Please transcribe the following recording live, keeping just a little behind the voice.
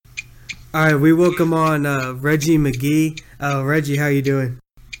All right, we welcome on Reggie McGee. Reggie, how you doing?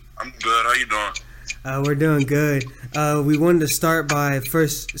 I'm good. How you doing? We're doing good. We wanted to start by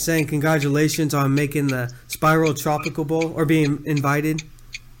first saying congratulations on making the Spiral Tropical Bowl or being invited.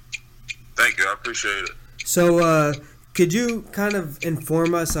 Thank you. I appreciate it. So, could you kind of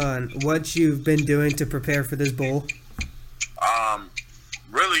inform us on what you've been doing to prepare for this bowl?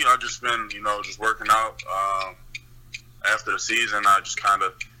 Really, I've just been, just working out. After the season, I just kind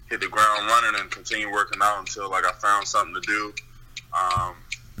of hit the ground running and continue working out until I found something to do.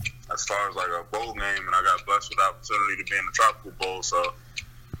 As far as a bowl game, and I got blessed with the opportunity to be in the Tropical Bowl, so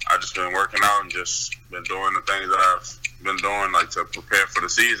I just been working out and just been doing the things that I've been doing to prepare for the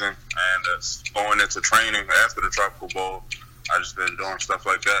season, and that's going into training after the Tropical Bowl. I just been doing stuff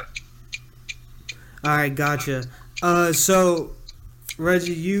like that. All right, gotcha. So,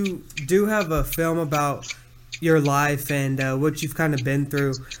 Reggie, you do have a film about your life and what you've kind of been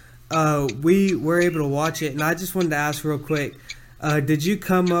through. We were able to watch it, and I just wanted to ask real quick, did you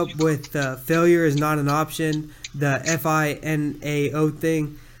come up with failure is not an option, the FINAO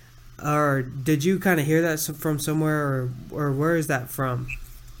thing, or did you kind of hear that from somewhere, or where is that from?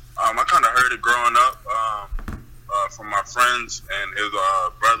 I kind of heard it growing up from my friends and his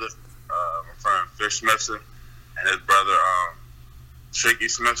brother, my friend Fish Smithson, and his brother Shaky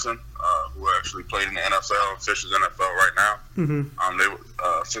Smithson, who actually played in the NFL and Fish is NFL right now. Mm-hmm.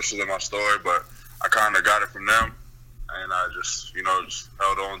 Fish is in my story, but I kind of got it from them, and I just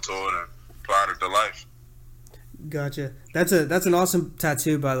held on to it and applied it to life. Gotcha. That's an awesome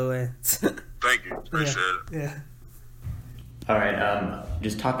tattoo, by the way. Thank you. Appreciate it. Yeah. All right.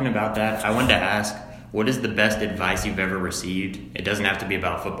 Just talking about that, I wanted to ask, what is the best advice you've ever received? It doesn't have to be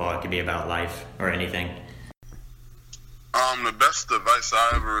about football. It could be about life or anything. The best advice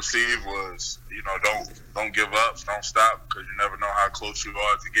I ever received was, don't give up, don't stop, because you never know how close you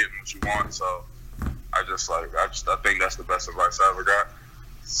are to getting what you want. So I think that's the best advice I ever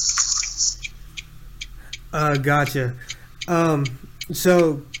got. Gotcha.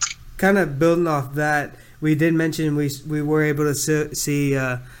 So kind of building off that, we did mention we were able to see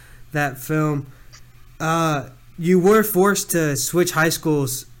that film. You were forced to switch high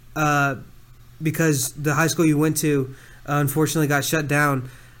schools because the high school you went to unfortunately got shut down.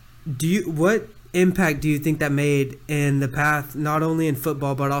 What impact do you think that made in the path, not only in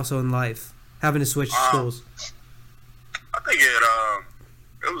football but also in life, having to switch schools? I think it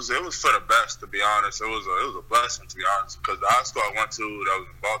was for the best, to be honest. It was a blessing, to be honest, because the high school I went to, that was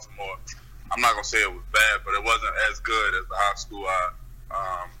in Baltimore, I'm not gonna say it was bad, but it wasn't as good as the high school I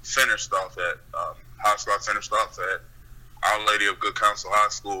finished off at. Our Lady of Good Counsel High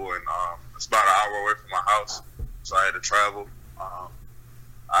School, and it's about an hour away from my house, so I had to travel.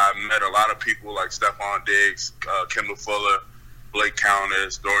 I met a lot of people like Stephon Diggs, Kendall Fuller, Blake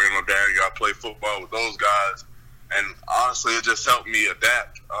Countess, Dorian O'Daniel. I played football with those guys, and honestly, it just helped me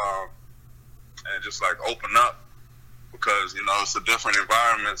adapt and just open up, because it's a different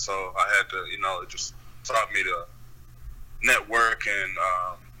environment. So I had to, it just taught me to network and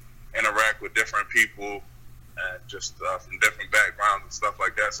interact with different people and just from different backgrounds and stuff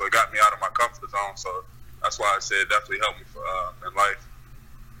like that. So it got me out of my comfort zone. So that's why I said it definitely helped me in life.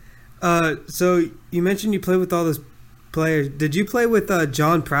 So you mentioned you played with all those players. Did you play with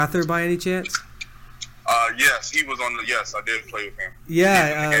John Prather by any chance? Yes, he was on the. Yes, I did play with him.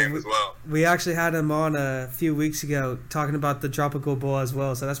 Yeah, the game as well. We actually had him on a few weeks ago talking about the Tropical Bowl as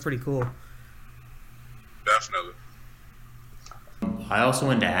well. So that's pretty cool. Definitely. I also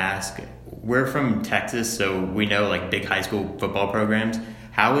wanted to ask, we're from Texas, so we know big high school football programs.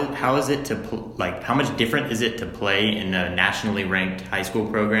 How is it to how much different is it to play in a nationally ranked high school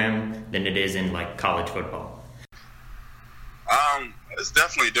program than it is in college football? It's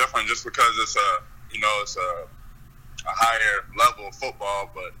definitely different, just because it's a higher level of football.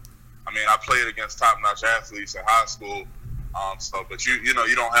 But I played against top-notch athletes in high school. But you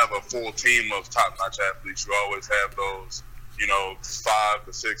don't have a full team of top-notch athletes. You always have those 5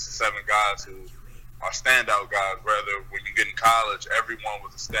 to 6 to 7 guys who are standout guys. Rather, when you get in college, everyone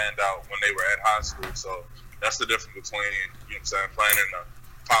was a standout when they were at high school. So that's the difference between playing in a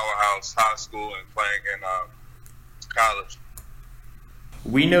powerhouse high school and playing in college.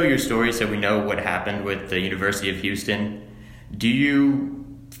 We know your story, so we know what happened with the University of Houston. Do you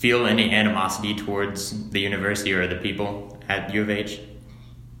feel any animosity towards the university or the people at U of H?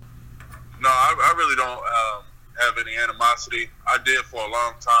 No, I really don't have any animosity. I did for a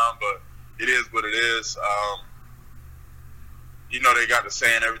long time, but it is what it is. They got the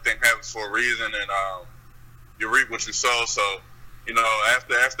saying, everything happens for a reason, and you reap what you sow. So,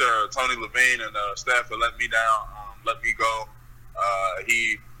 after Tony Levine and staff had let me down, let me go,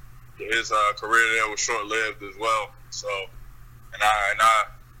 he his career there was short lived as well. So, and I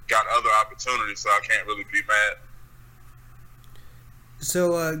got other opportunities, so I can't really be mad.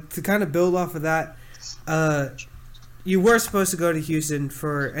 So to kind of build off of that, you were supposed to go to Houston.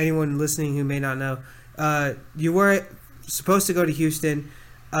 For anyone listening who may not know, you were supposed to go to Houston.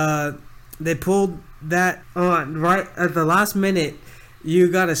 They pulled that on right at the last minute.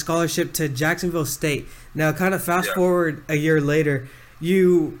 You got a scholarship to Jacksonville State. Now, kind of fast forward a year later,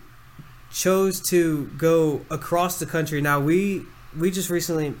 you chose to go across the country. Now, we just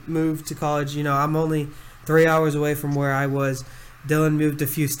recently moved to college. You know, I'm only 3 hours away from where I was. Dylan moved a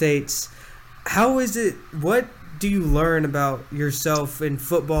few states. How is it? What do you learn about yourself in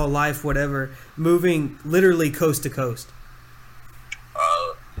football, life, whatever, moving literally coast to coast?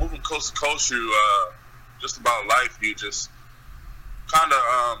 Moving coast to coast, you just about life. You just kind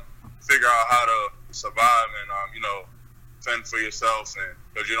of figure out how to survive and fend for yourself, and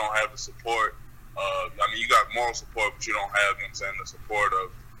because you don't have the support. You got moral support, but you don't have, the support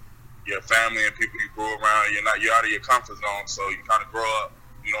of your family and people you grew around. You're out of your comfort zone, so you kind of grow up.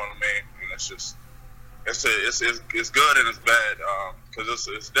 You know what I mean? And it's just it's good and it's bad because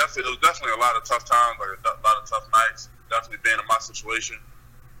it was definitely a lot of tough times, like a lot of tough nights. Definitely being in my situation,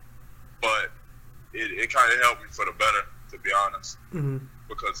 but it kind of helped me for the better, to be honest. Mm-hmm.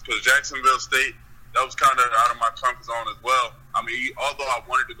 Because Jacksonville State, that was kind of out of my comfort zone as well. I mean, although I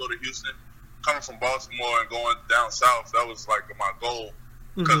wanted to go to Houston, coming from Baltimore and going down south, that was like my goal.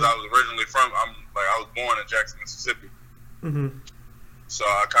 Because I was originally I was born in Jackson, Mississippi. Mm-hmm. So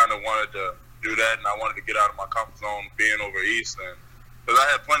I kind of wanted to do that, and I wanted to get out of my comfort zone being over East. And because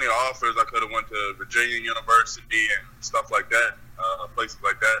I had plenty of offers, I could have went to Virginia University and stuff like that, places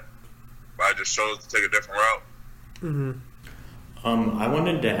like that. But I just chose to take a different route. Mm-hmm. I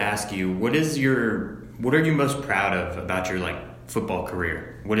wanted to ask you, what are you most proud of about your football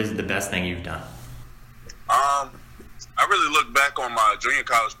career? What is the best thing you've done? I really look back on my junior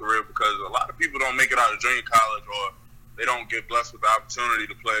college career because a lot of people don't make it out of junior college, or they don't get blessed with the opportunity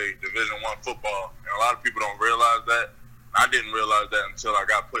to play Division I football. And a lot of people don't realize that. I didn't realize that until I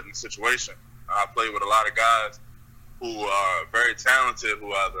got put in the situation. I played with a lot of guys who are very talented,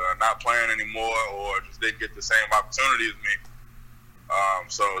 who either are not playing anymore or just didn't get the same opportunity as me.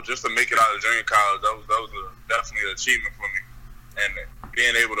 So just to make it out of junior college, that was definitely an achievement for me. And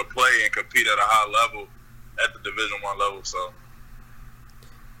being able to play and compete at a high level at the Division I level, so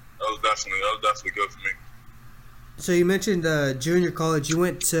that was definitely good for me. So you mentioned junior college. You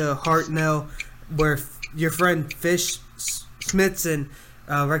went to Hartnell, where your friend Fish Smithson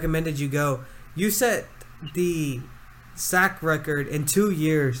recommended you go. You set the sack record in 2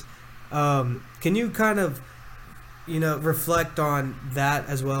 years. Can you kind of, reflect on that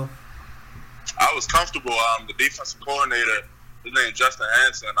as well? I was comfortable. The defensive coordinator, his name is Justin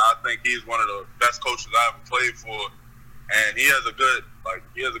Hanson. I think he's one of the best coaches I ever played for, and he has a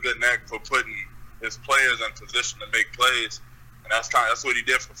good neck for putting his players in position to make plays, and that's what he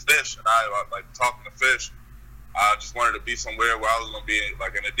did for Fish. And I like talking to Fish. I just wanted to be somewhere where I was going to be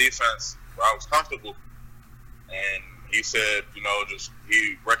in a defense where I was comfortable, and he said,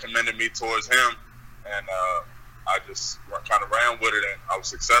 he recommended me towards him, and I just kind of ran with it, and I was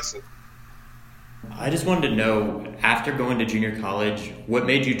successful. I just wanted to know, after going to junior college, what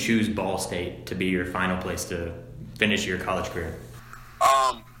made you choose Ball State to be your final place to finish your college career?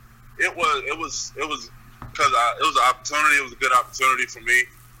 It was because it was an opportunity. It was a good opportunity for me,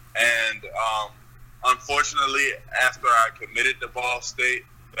 and unfortunately, after I committed to Ball State,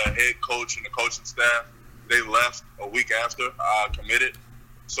 the head coach and the coaching staff, they left a week after I committed.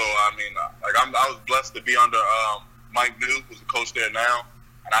 So I was blessed to be under Mike New, who's the coach there now.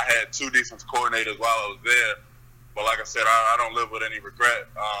 And I had 2 defensive coordinators while I was there. But like I said, I don't live with any regret.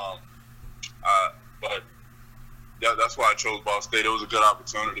 But that's why I chose Ball State. It was a good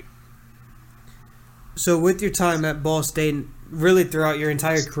opportunity. So with your time at Ball State, really throughout your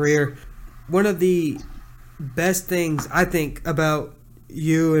entire career, one of the best things I think about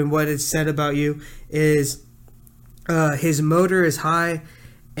you and what is said about you is his motor is high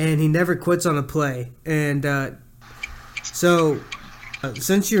and he never quits on a play. And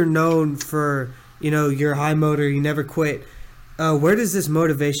since you're known for, your high motor, you never quit, where does this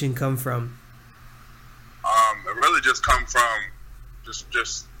motivation come from? It really just come from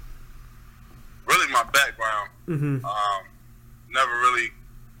just really my background. Mm-hmm. Never really,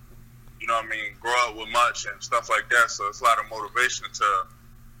 grow up with much and stuff like that. So it's a lot of motivation to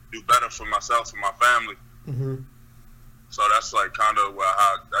do better for myself and my family. Mm-hmm. So that's kind of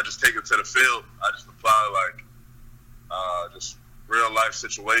how I just take it to the field. I just apply just real life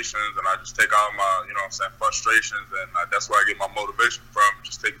situations, and I just take all my, you know what I'm saying, frustrations, and that's where I get my motivation from.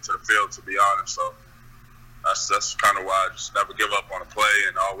 Just take it to the field, to be honest. So that's kind of why I just never give up on a play,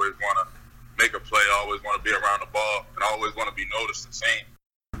 and always want to make a play, always want to be around the ball, and always want to be noticed and seen.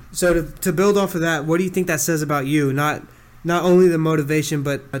 So to build off of that, what do you think that says about you? Not only the motivation,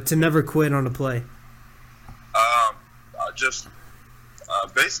 but to never quit on a play. Just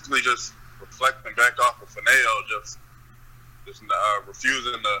basically just reflecting back off of Faneo, just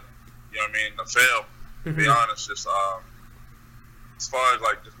refusing to, you know what I mean, to fail. To be honest, just as far as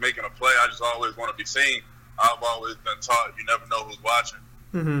like just making a play, I just always want to be seen. I've always been taught you never know who's watching.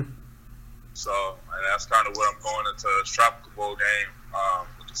 So, and that's kind of what I'm going into this Tropical Bowl game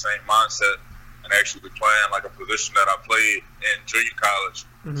with the same mindset, and actually be playing like a position that I played in junior college.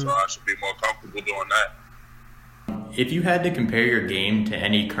 So I should be more comfortable doing that. If you had to compare your game to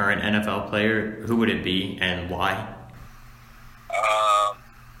any current NFL player, who would it be and why?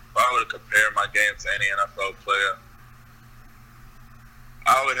 If I were to compare my game to any NFL player,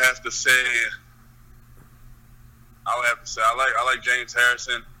 I would have to say I like James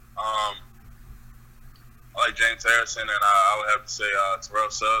Harrison. I like James Harrison, and I would have to say Terrell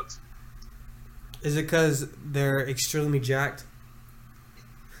Suggs. Is it because they're extremely jacked?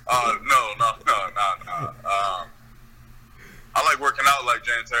 No. I like working out like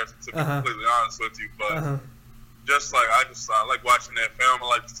James Harrison, to be completely honest with you, but just like I like watching their film. I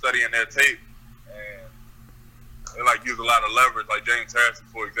like studying their tape, and they like use a lot of leverage. Like James Harrison,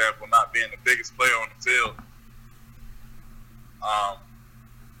 for example, not being the biggest player on the field,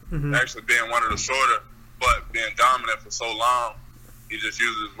 actually being one of the shorter, but being dominant for so long, he just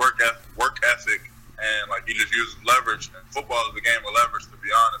uses work ethic, and like he just uses leverage. And football is a game of leverage, to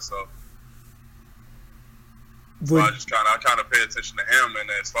be honest. So I kind of pay attention to him. And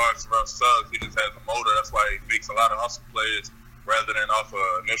as far as Terrell Suggs, he just has a motor. That's why he makes a lot of hustle plays rather than off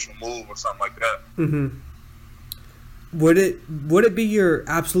an initial move or something like that. Would it be your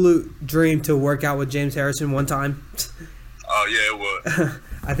absolute dream to work out with James Harrison one time? Oh yeah, it would.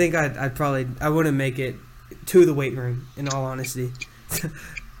 I think I wouldn't make it to the weight room, in all honesty.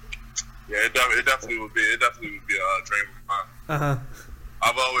 Yeah, it definitely would be. It definitely would be a dream of mine.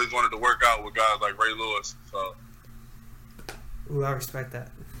 I've always wanted to work out with guys like Ray Lewis. So. Ooh, I respect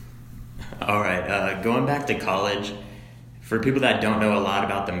that. All right, going back to college, for people that don't know a lot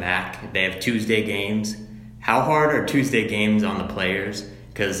about the MAC, they have Tuesday games. How hard are Tuesday games on the players?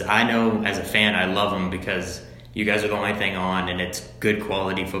 Because I know as a fan, I love them because you guys are the only thing on, and it's good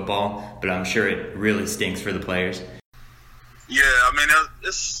quality football. But I'm sure it really stinks for the players. Yeah, I mean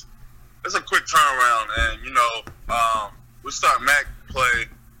it's a quick turnaround, and you know we start MAC play,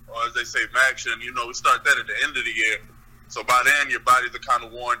 or as they say, MACtion. You know, we start that at the end of the year. So by then, your bodies are kind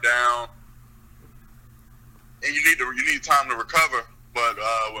of worn down, and you need time to recover. But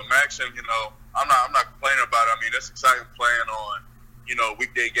with MACtion, you know, I'm not complaining about it. I mean, it's exciting playing on, you know,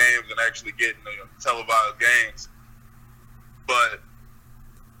 weekday games and actually getting the televised games. But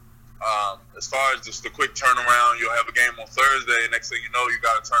as far as just the quick turnaround, you'll have a game on Thursday. Next thing you know, you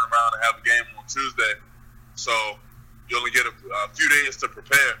got to turn around and have a game on Tuesday. So you only get a few days to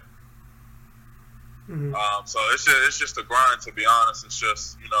prepare. So it's just a grind, to be honest. It's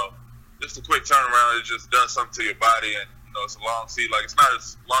just, you know, just a quick turnaround. It just does something to your body, and you know, it's a long season. Like, it's not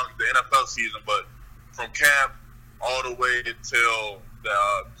as long as the NFL season, but from camp all the way until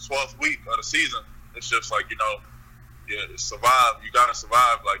the 12th week of the season, it's just like, you know, survive. You gotta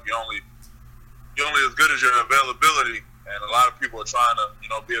survive. Like, you're only as good as your availability, and a lot of people are trying to, you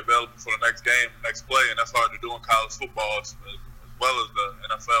know, be available for the next game, next play, and that's hard to do in college football as well as the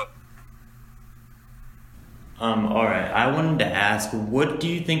NFL. All right. I wanted to ask, what do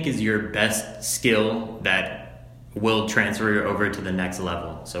you think is your best skill that will transfer over to the next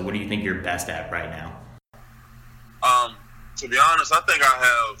level? So what do you think you're best at right now? To be honest, I think I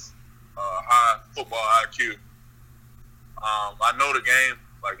have a high football IQ. I know the game,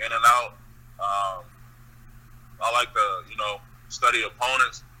 like, in and out. I like to, you know, study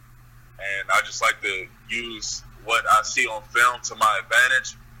opponents, and I just like to use what I see on film to my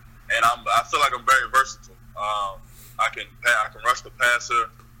advantage. And I feel like I'm very versatile. I can rush the passer.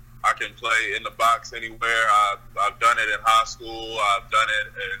 I can play in the box anywhere. I've done it in high school. I've done it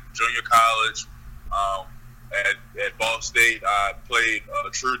in junior college. At Ball State, I played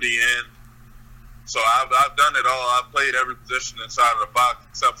true DN. So I've done it all. I've played every position inside of the box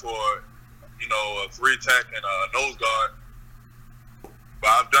except for, you know, a 3-tech and a nose guard. But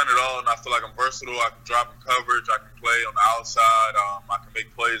I've done it all, and I feel like I'm versatile. I can drop in coverage. I can play on the outside. I can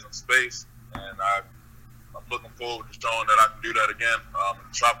make plays in space, and I'm looking forward to showing that I can do that again in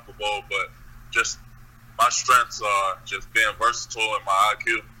the Tropical Bowl. But just my strengths are just being versatile and my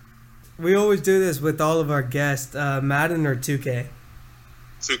IQ. We always do this with all of our guests. Madden or 2K?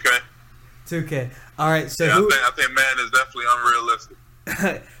 2K. 2K. All right. So yeah, I think Madden is definitely unrealistic.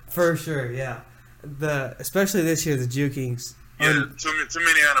 For sure, yeah. Especially this year, the jukings. Yeah, too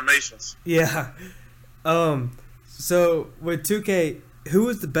many animations. Yeah. So with 2K, who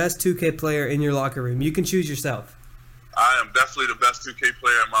is the best 2K player in your locker room? You can choose yourself. I am definitely the best 2K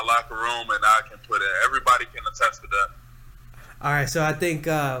player in my locker room, and I can put it. Everybody can attest to that. All right, so I think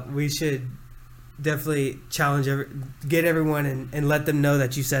we should definitely challenge, get everyone and let them know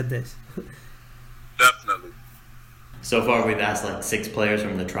that you said this. Definitely. So far, we've asked like 6 players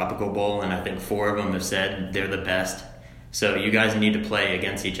from the Tropical Bowl, and I think 4 of them have said they're the best. So you guys need to play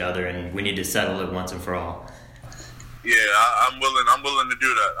against each other, and we need to settle it once and for all. Yeah, I'm willing. I'm willing to do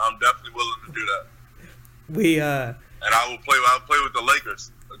that. I'm definitely willing to do that. And I will play with the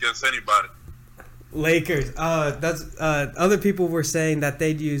Lakers against anybody. Lakers. That's other people were saying that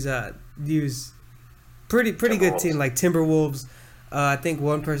they'd use pretty good team like Timberwolves. I think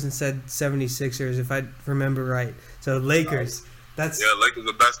one person said 76ers if I remember right. So Lakers. Lakers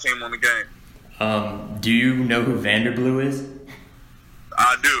the best team on the game. Do you know who Vanderblue is?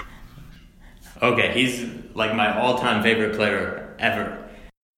 I do. Okay, he's like my all-time favorite player ever.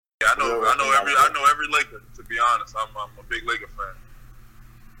 Yeah, I know every Laker. To be honest, I'm a big Laker fan.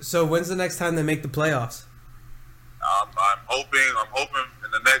 So when's the next time they make the playoffs? I'm hoping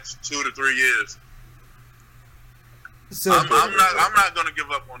in the next 2 to 3 years. So I'm not going to give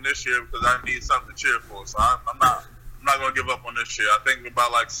up on this year because I need something to cheer for. So I'm not going to give up on this year. I think we're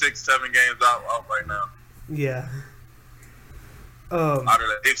about like 6-7 games out right now. Yeah. Out of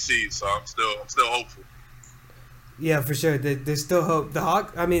the 8th seed, so I'm still hopeful. Yeah, for sure. There's still hope.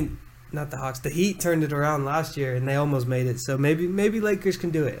 Not the Hawks. The Heat turned it around last year, and they almost made it. So maybe Lakers can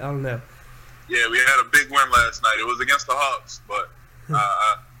do it. I don't know. Yeah, we had a big win last night. It was against the Hawks, but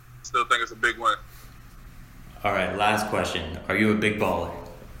I still think it's a big win. All right, last question. Are you a big baller?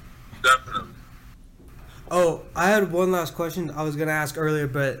 Definitely. Oh, I had one last question I was going to ask earlier,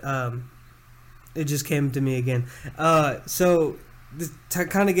 but it just came to me again. So to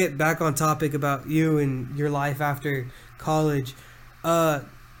kind of get back on topic about you and your life after college,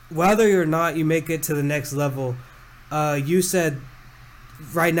 whether or not you make it to the next level, you said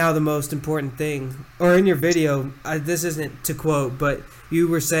right now the most important thing, or in your video, this isn't to quote, but you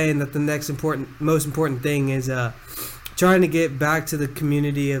were saying that the most important thing is trying to get back to the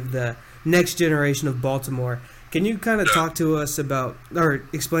community of the next generation of Baltimore. Can you kind of talk to us about, or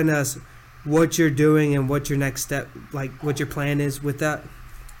explain to us what you're doing and what your next step, like what your plan is with that?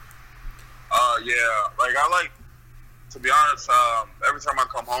 To be honest, every time I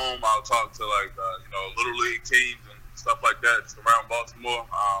come home, I'll talk to little league teams and stuff like that just around Baltimore,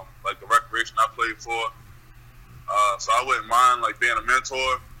 like the recreation I played for. So I wouldn't mind like being a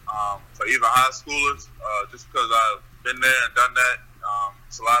mentor for even high schoolers, just because I've been there and done that.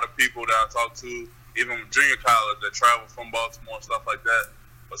 It's a lot of people that I talk to, even junior college that travel from Baltimore and stuff like that.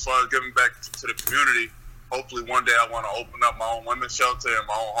 As far as giving back to the community, hopefully one day I want to open up my own women's shelter and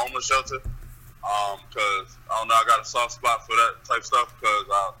my own homeless shelter. Because I don't know, I got a soft spot for that type stuff. Because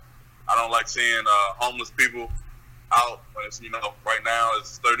I don't like seeing homeless people out when it's right now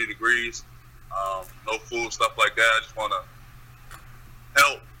it's 30 degrees, no food, stuff like that. I just want to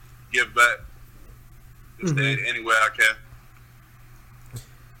help, give back, just any way I can.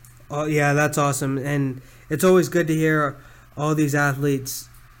 Oh yeah, that's awesome, and it's always good to hear all these athletes.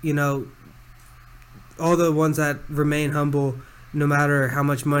 All the ones that remain humble, no matter how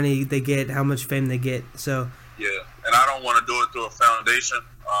much money they get, how much fame they get. So yeah, and I don't want to do it through a foundation,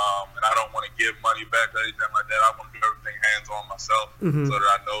 and I don't want to give money back or anything like that. I want to do everything hands-on myself, so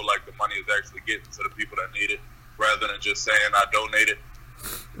that I know like the money is actually getting to the people that need it, rather than just saying I donated.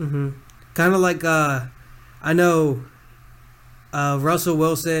 Kind of like I know Russell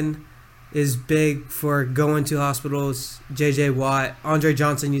Wilson is big for going to hospitals. J.J. Watt, Andre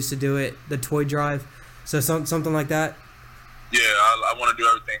Johnson used to do it, the toy drive. So something like that. Yeah, I want to do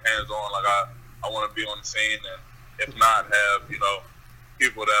everything hands-on. Like I want to be on the scene, and if not, have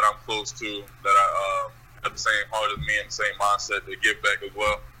people that I'm close to that I have the same heart as me and the same mindset to give back as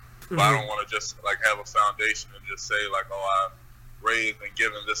well. But I don't want to just like have a foundation and just say like, oh, I raised and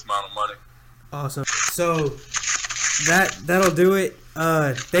given this amount of money. Awesome. So that'll do it.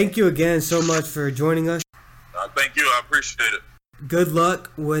 Thank you again so much for joining us. Thank you. I appreciate it. Good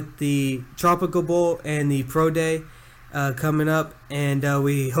luck with the Tropical Bowl and the Pro Day coming up, and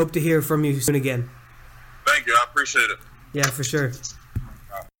we hope to hear from you soon again. Thank you. I appreciate it. Yeah, for sure.